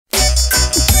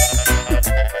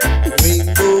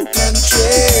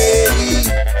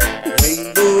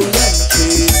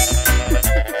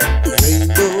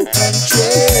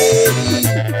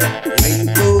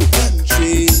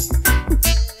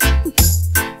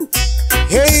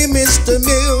Mr.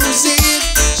 Music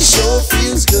sure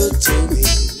feels good to me.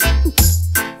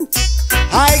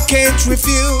 I can't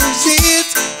refuse it.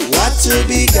 What to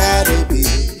be, gotta be.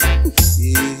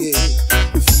 Yeah.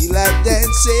 Feel like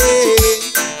dancing.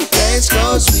 Dance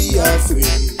 'cause we are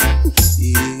free.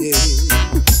 Yeah.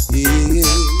 Yeah.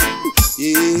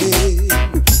 Yeah.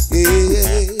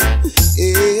 Yeah.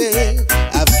 Yeah.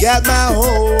 I've got my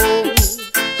home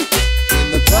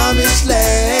in the promised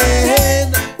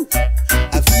land.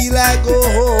 I feel like go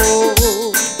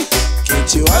home.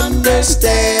 Can't you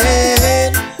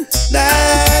understand? Na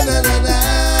na na na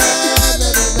na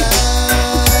na na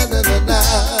na na na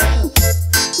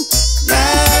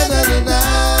na na na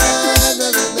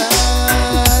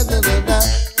na na na.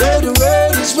 Though the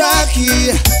road is rocky,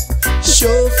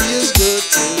 sure feels good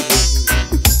to me.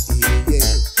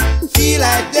 Yeah. Feel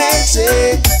like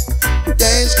dancing,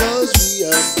 dance 'cause we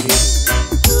are free.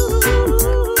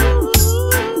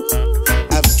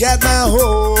 I've got my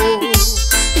home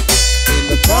in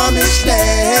the promised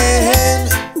land.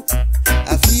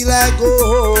 I feel like go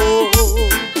home.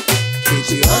 Can't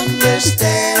you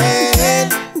understand?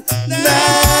 Na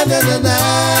na na na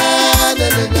na na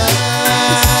na na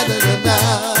na na na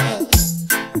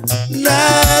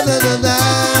na na na na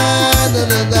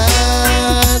na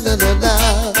na na na.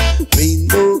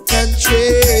 Rainbow country,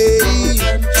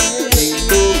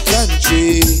 rainbow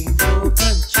country,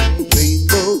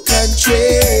 rainbow country,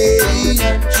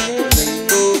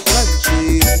 rainbow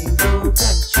country.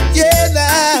 Yeah,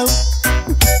 now.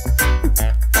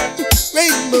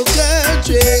 Rainbow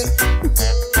country,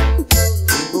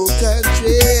 rainbow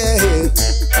country,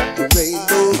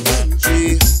 rainbow country.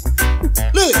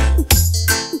 Look,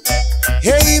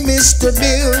 hey, Mr.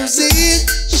 Music,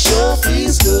 sure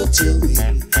feels good to me.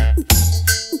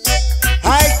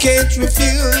 I can't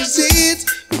refuse it.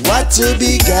 What to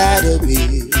be, gotta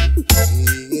be.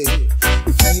 Yeah.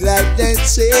 Feel like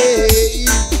dancing,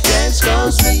 dance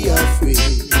 'cause we are free.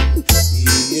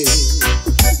 Yeah,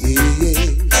 yeah,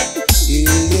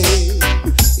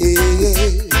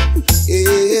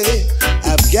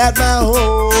 yeah. I've got my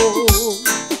home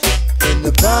in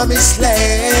the promised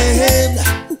land.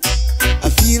 I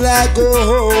feel like go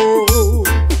home.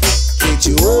 Can't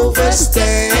you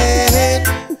overstand?